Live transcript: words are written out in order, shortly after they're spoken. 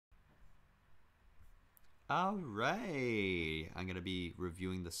Alright, I'm going to be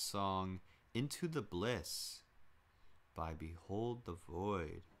reviewing the song Into the Bliss by Behold the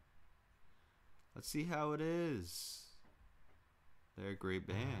Void. Let's see how it is. They're a great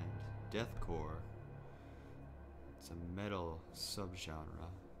band. Deathcore. It's a metal subgenre.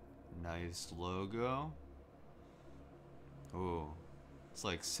 Nice logo. Oh, it's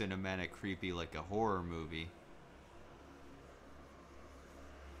like cinematic, creepy, like a horror movie.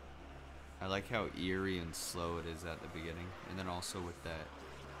 I like how eerie and slow it is at the beginning, and then also with that.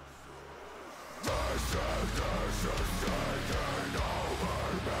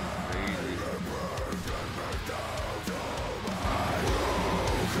 Crazy.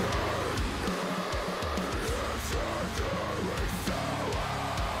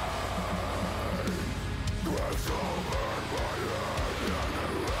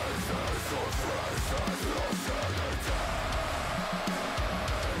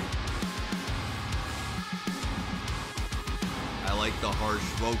 I like the harsh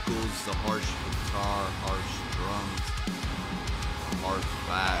vocals, the harsh guitar, harsh drums, harsh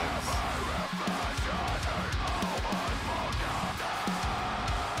vibes.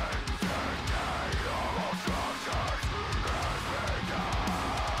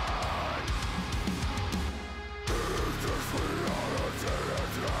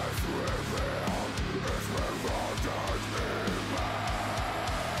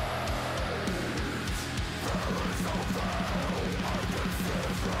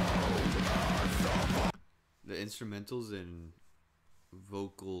 The instrumentals and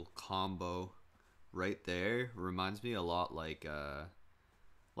vocal combo right there reminds me a lot like a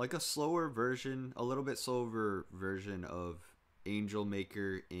slower version, a little bit slower version of Angel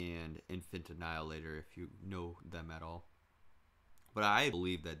Maker and Infant Annihilator, if you know them at all. But I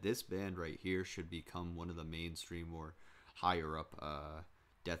believe that this band right here should become one of the mainstream or higher up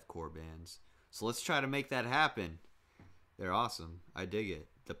deathcore bands. So let's try to make that happen. They're awesome. I dig it.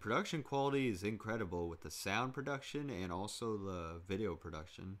 The production quality is incredible with the sound production and also the video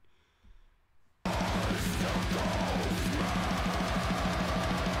production.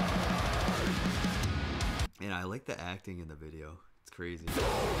 And I like the acting in the video. It's crazy.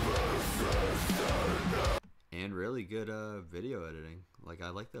 And really good video editing. Like, I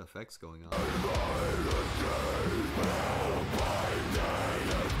like the effects going on.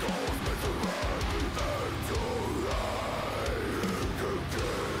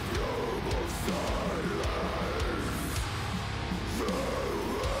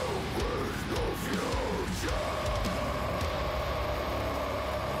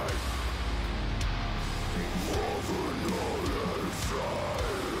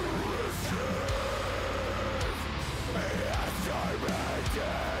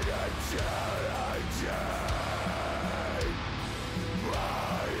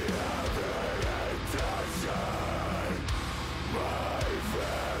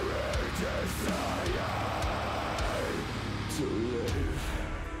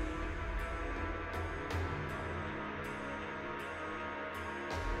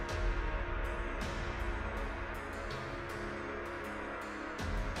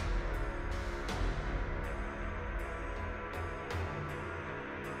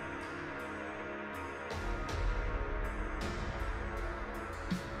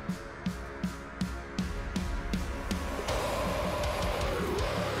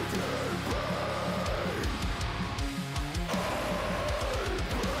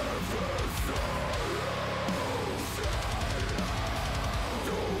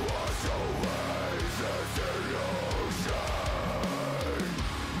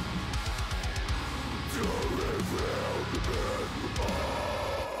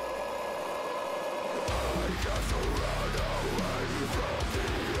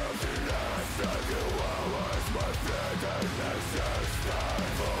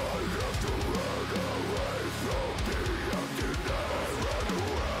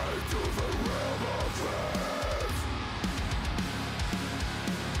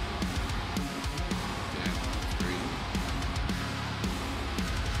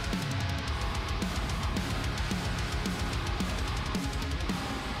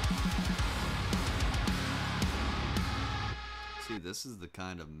 This is the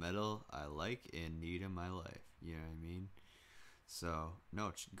kind of metal I like and need in my life. You know what I mean? So,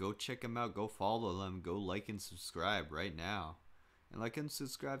 no, go check them out. Go follow them. Go like and subscribe right now. And like and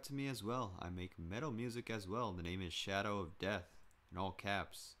subscribe to me as well. I make metal music as well. The name is Shadow of Death in all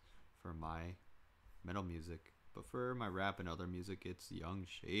caps for my metal music. But for my rap and other music, it's Young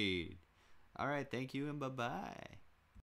Shade. Alright, thank you and bye-bye.